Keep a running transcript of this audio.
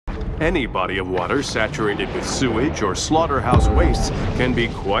Any body of water saturated with sewage or slaughterhouse wastes can be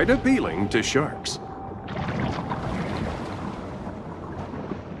quite appealing to sharks.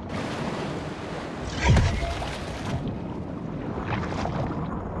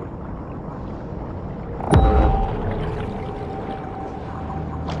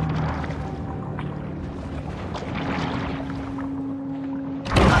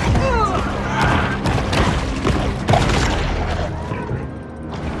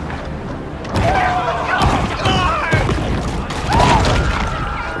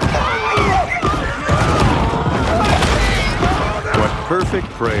 Perfect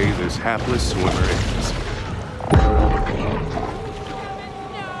prey this hapless swimmer is.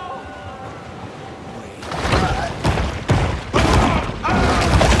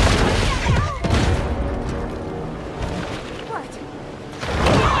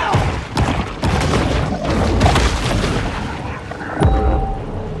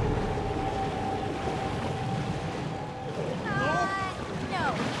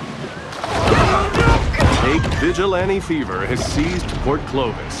 Vigilante fever has seized Port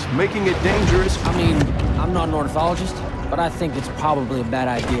Clovis, making it dangerous. I mean, I'm not an ornithologist, but I think it's probably a bad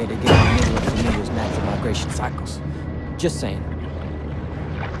idea to get in the middle of flamingos' natural migration cycles. Just saying.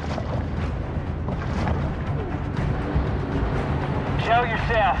 Show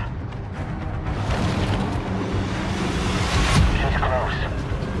yourself. She's close.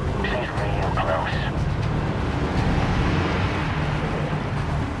 She's real close.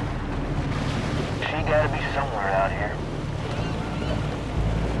 She gotta be somewhere out here.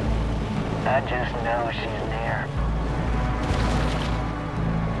 I just know she's near.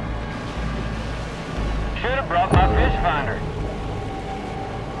 Should have brought my fish finder.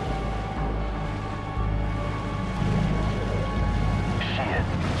 Shit.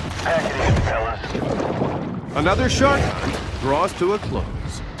 Pack it in, fellas. Another shark hunt draws to a close.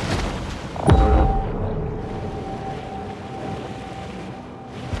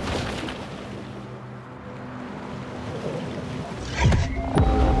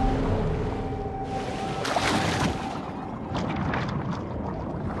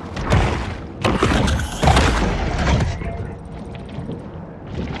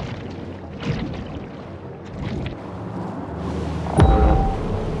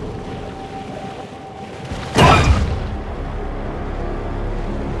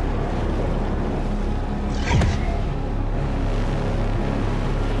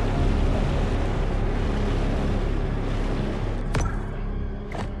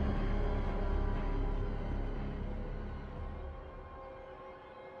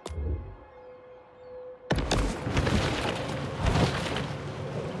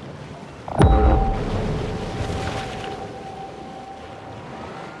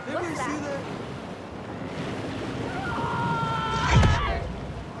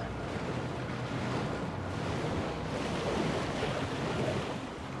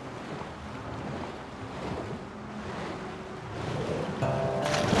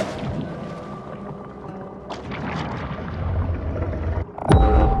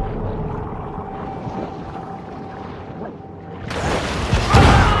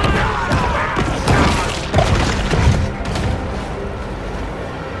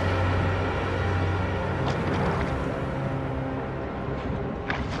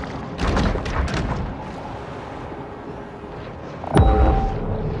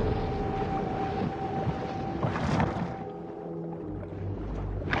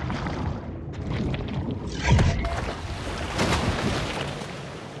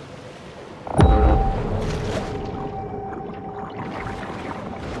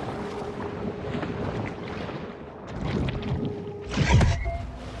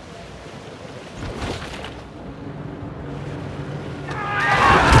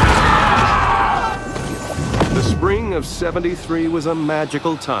 Spring of '73 was a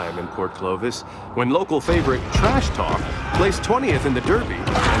magical time in Port Clovis when local favorite Trash Talk placed 20th in the Derby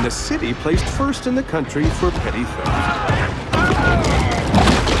and the city placed first in the country for petty theft.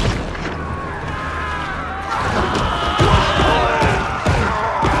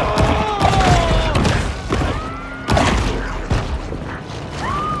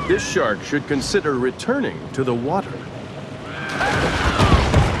 This shark should consider returning to the water.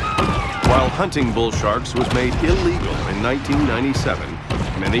 While hunting bull sharks was made illegal in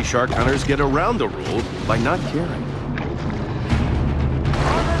 1997, many shark hunters get around the rule by not caring.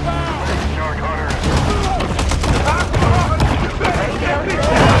 Shark hunter.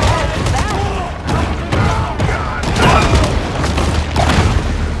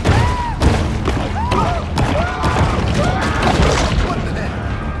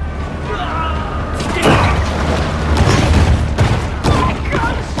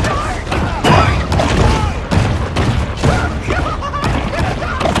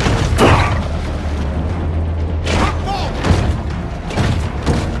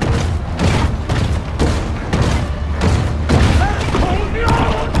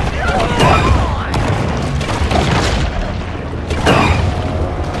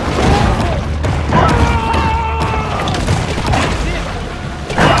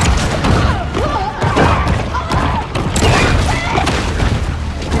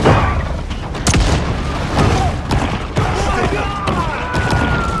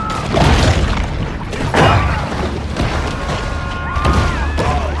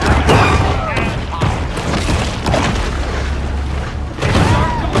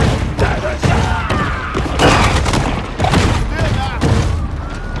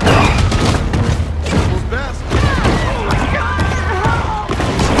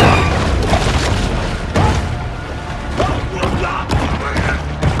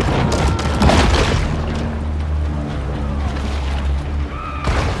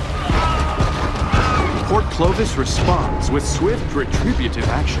 Clovis responds with swift retributive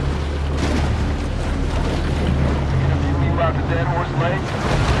action. You about the dead horse lake?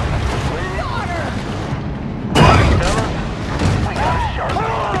 We got a sharp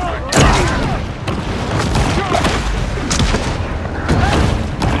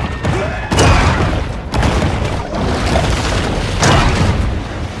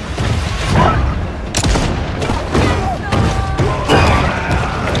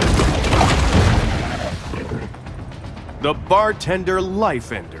The bartender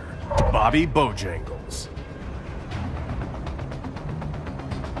life ender, Bobby Bojangles.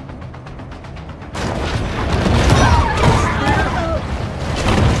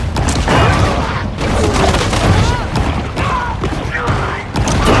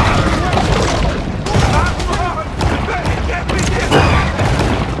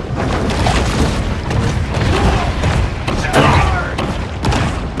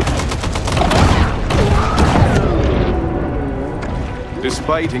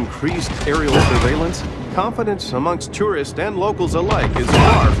 Despite increased aerial surveillance, confidence amongst tourists and locals alike is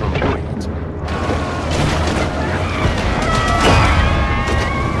far from buoyant.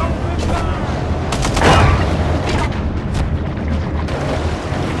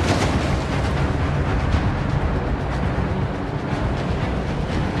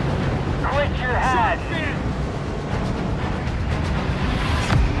 Quit your hat!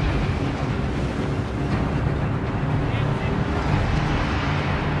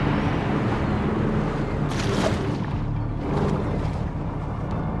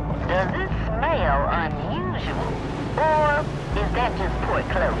 Does it smell unusual? Or is that just Port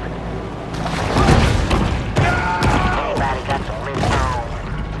Clovis? Anybody got some list on?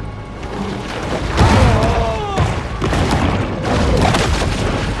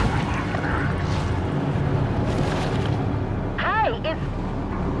 Hey, it's...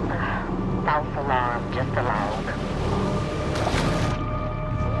 false alarm, just a log.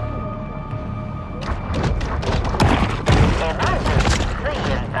 Am I just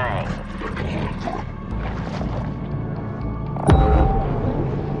seeing things?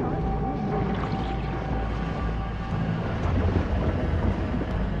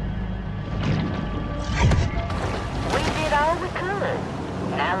 We did all we could.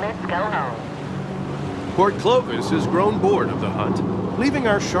 Now let's go home. Port Clovis has grown bored of the hunt, leaving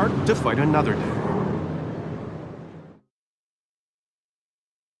our shark to fight another day.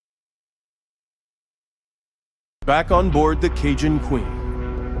 Back on board the Cajun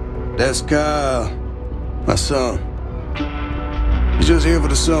Queen. That's Kyle, my son. He's just here for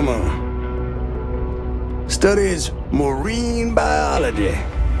the summer. Studies marine biology.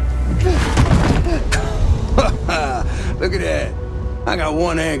 Look at that. I got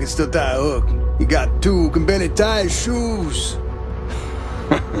one hand can still tie a hook. He got two can barely tie his shoes.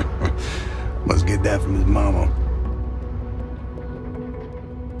 Must get that from his mama.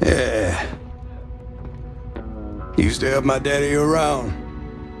 Yeah. He used to help my daddy around.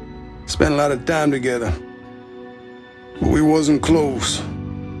 Spent a lot of time together. But we wasn't close.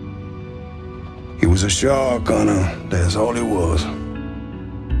 He was a shark hunter, that's all he was.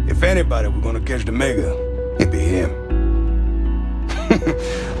 If anybody were gonna catch the mega, it'd be him.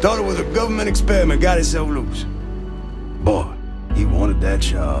 Thought it was a government experiment, got himself loose. Boy, he wanted that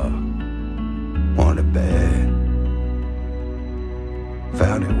shark. Wanted it bad.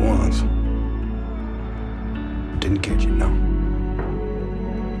 Found it once. Didn't catch it, no.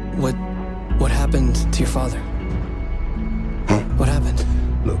 What happened to your father? Huh? What happened?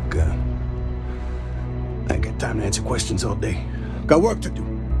 Look, I ain't got time to answer questions all day. Got work to do.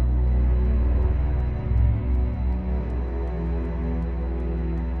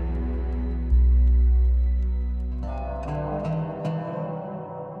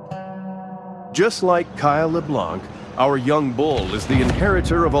 Just like Kyle LeBlanc, our young bull is the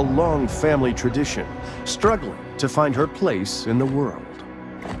inheritor of a long family tradition, struggling to find her place in the world.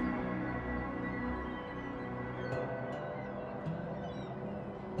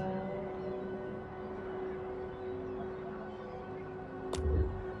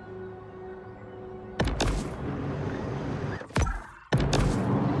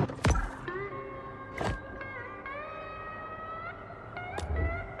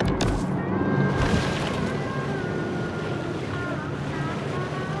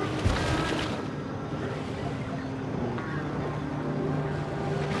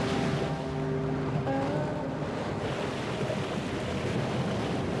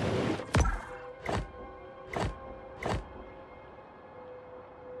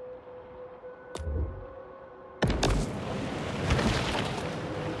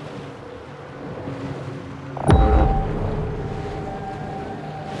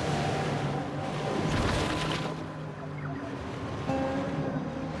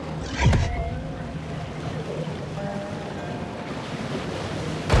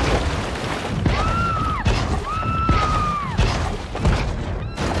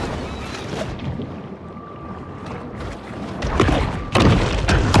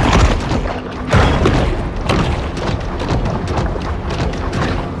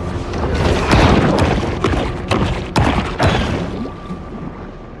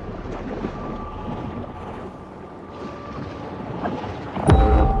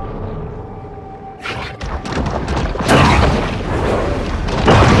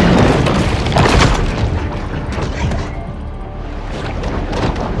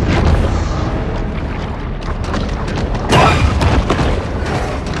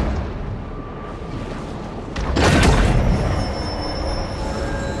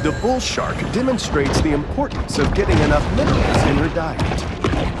 The bull shark demonstrates the importance of getting enough minerals in her diet.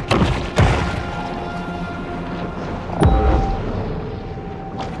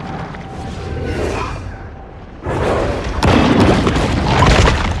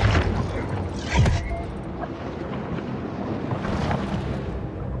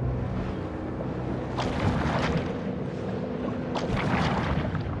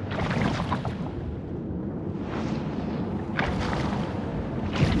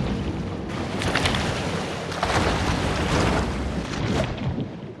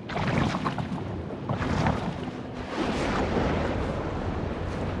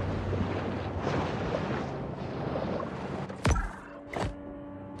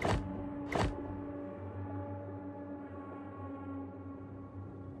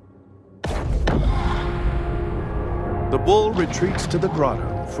 The bull retreats to the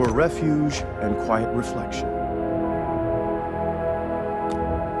grotto for refuge and quiet reflection.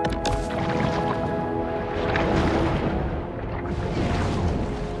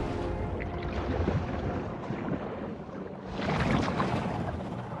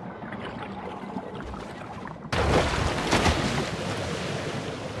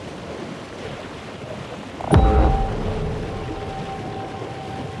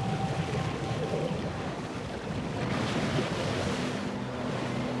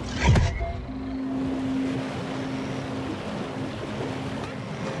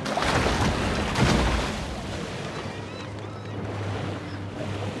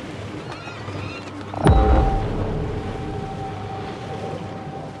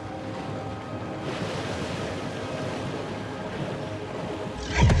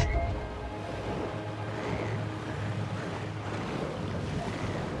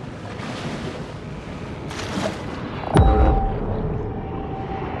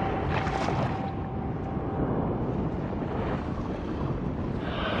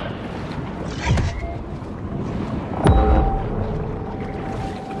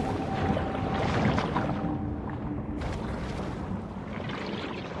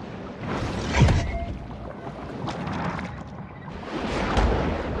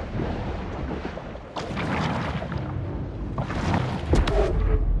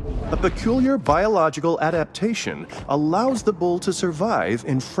 A peculiar biological adaptation allows the bull to survive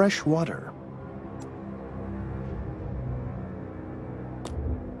in fresh water.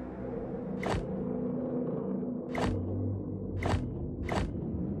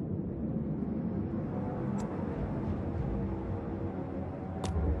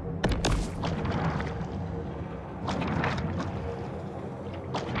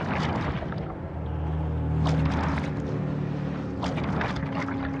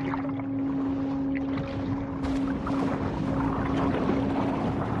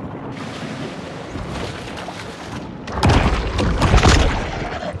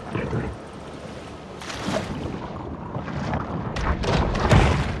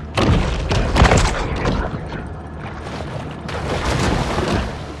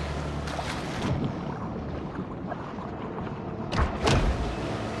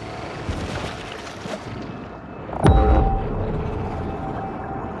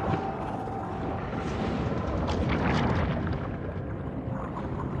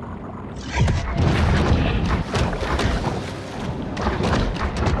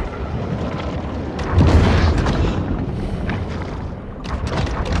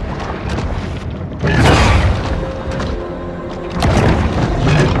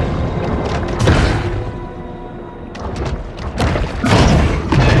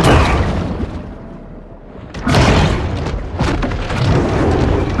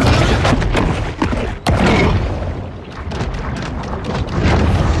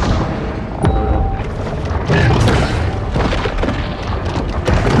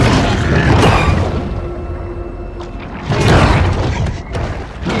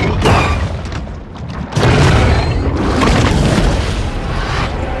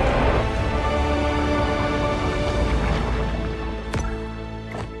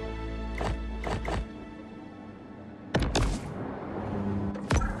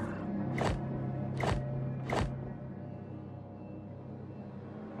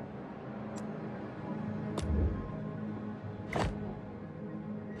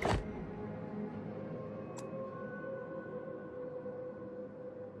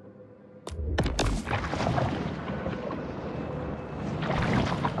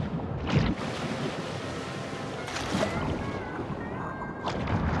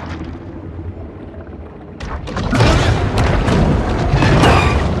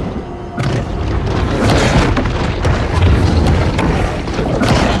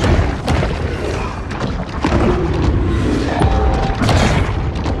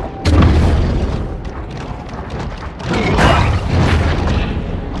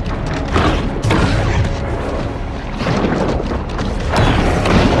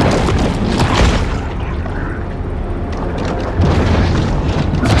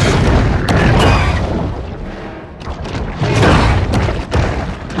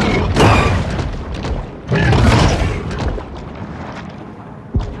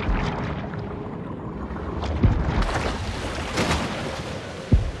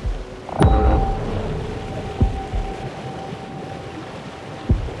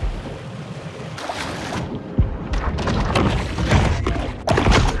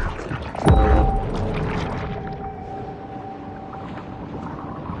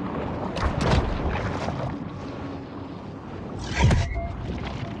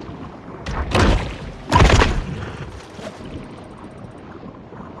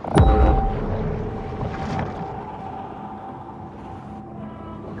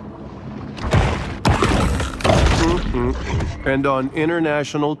 And on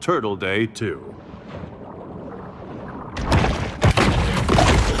International Turtle Day, too.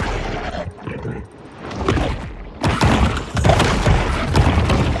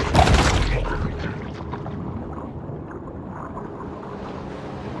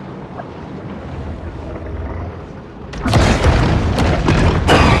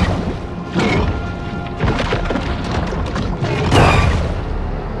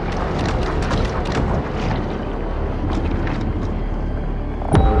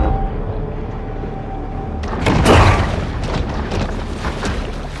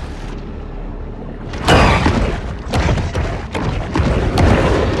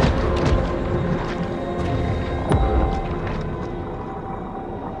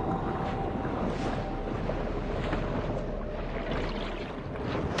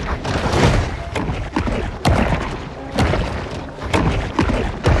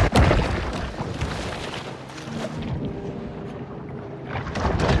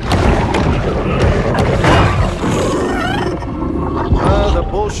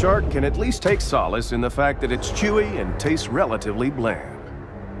 Shark can at least take solace in the fact that it's chewy and tastes relatively bland.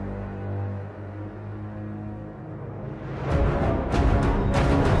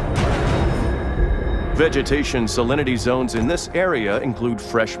 Vegetation salinity zones in this area include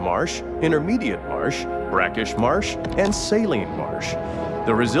fresh marsh, intermediate marsh, brackish marsh, and saline marsh.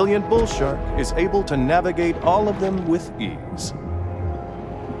 The resilient bull shark is able to navigate all of them with ease.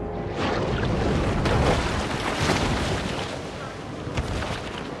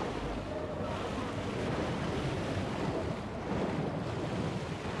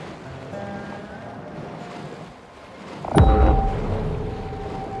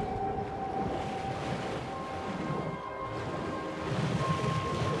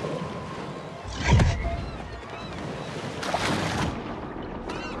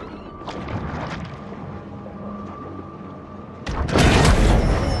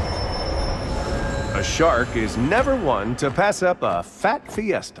 A shark is never one to pass up a fat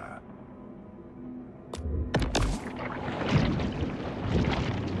fiesta.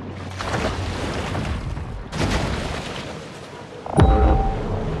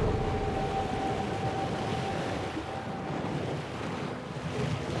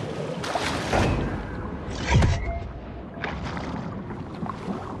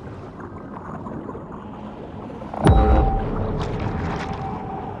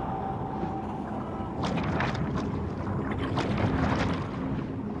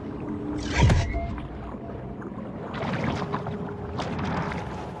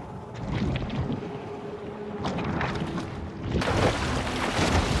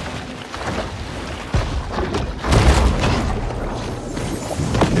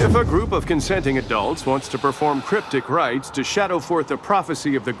 If a group of consenting adults wants to perform cryptic rites to shadow forth the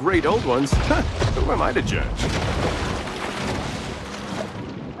prophecy of the great old ones, who am I to judge?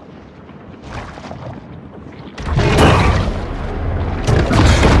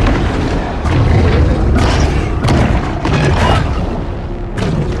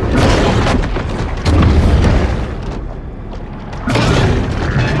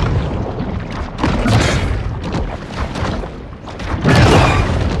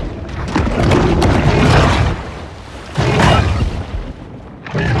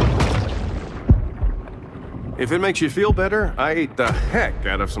 If it makes you feel better, I ate the heck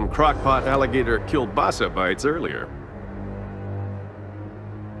out of some crockpot alligator kielbasa bites earlier.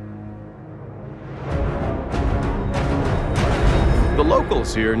 The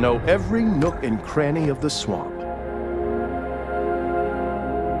locals here know every nook and cranny of the swamp.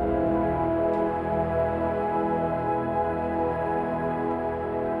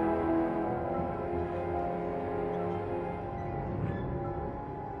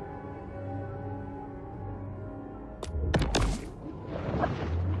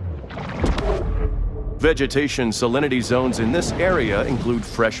 Vegetation salinity zones in this area include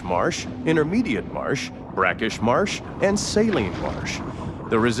fresh marsh, intermediate marsh, brackish marsh, and saline marsh.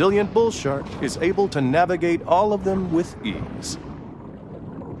 The resilient bull shark is able to navigate all of them with ease.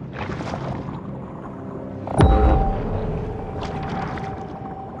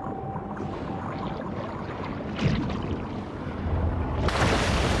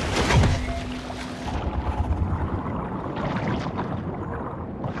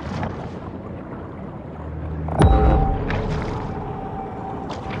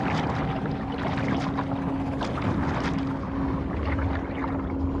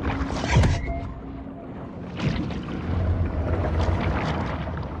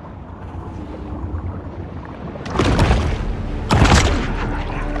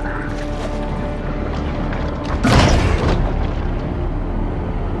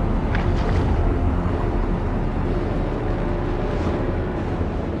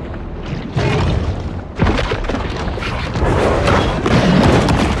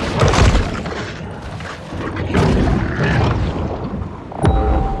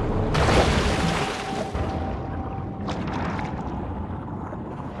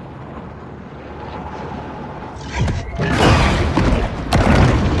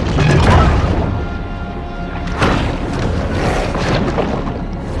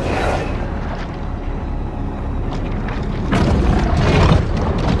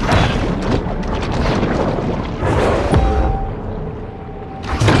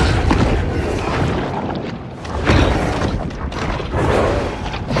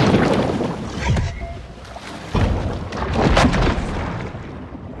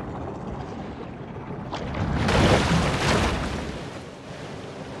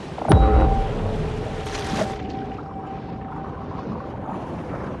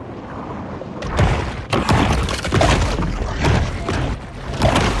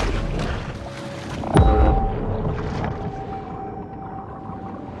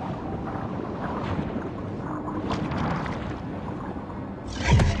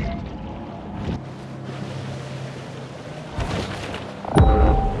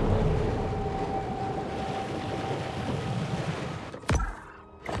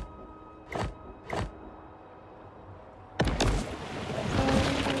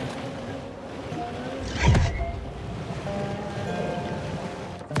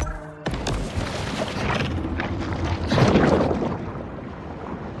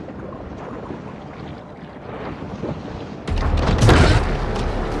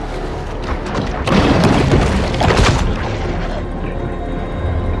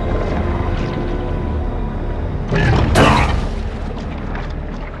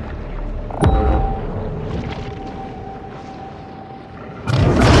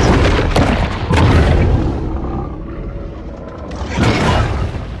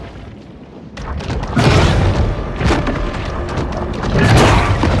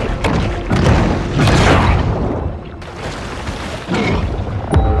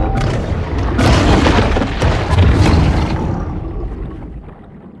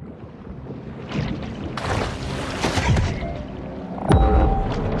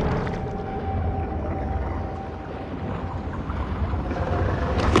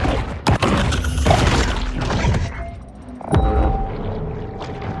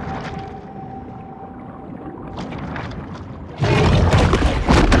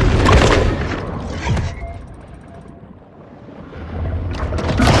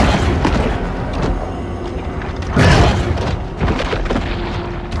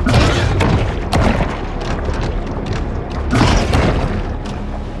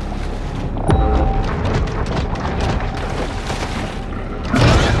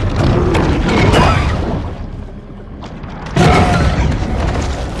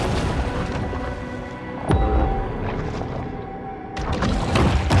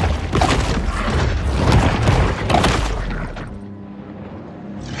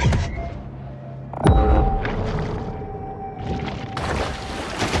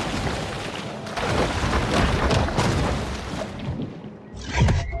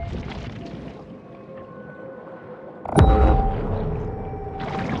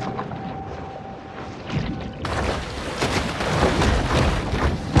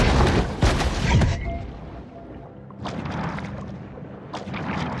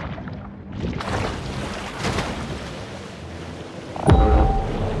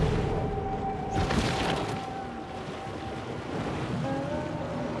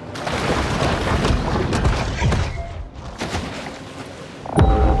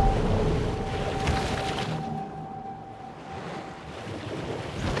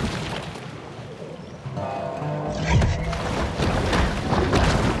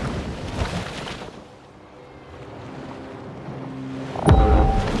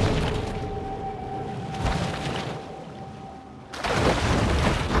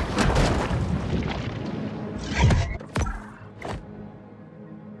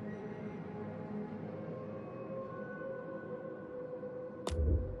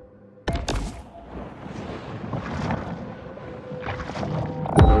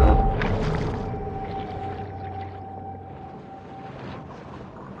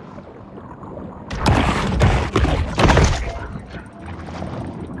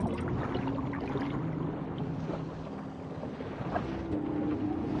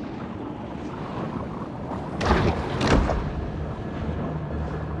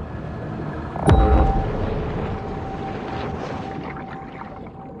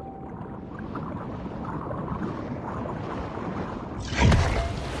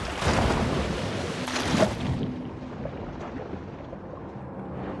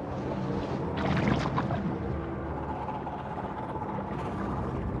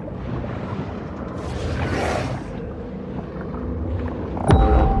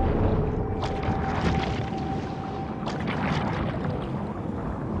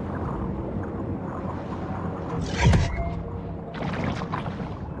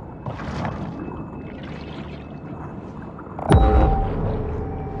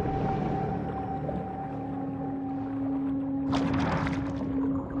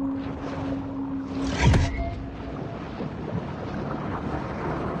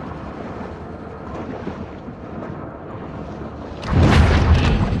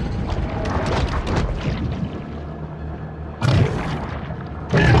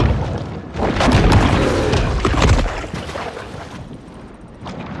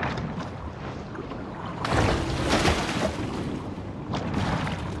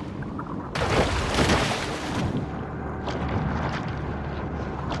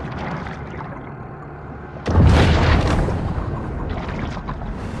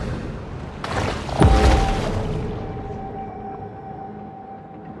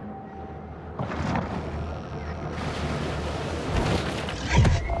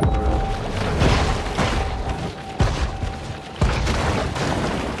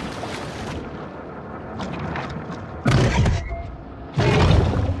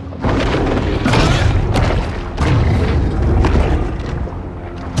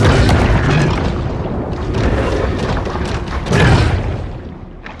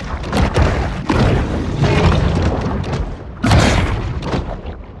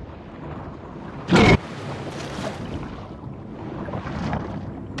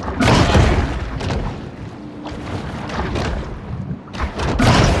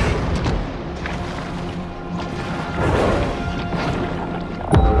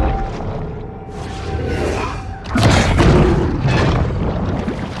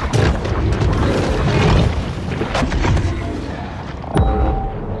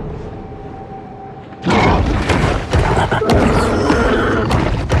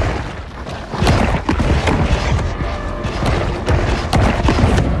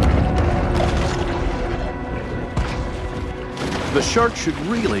 The shark should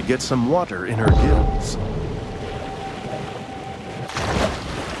really get some water in her gills.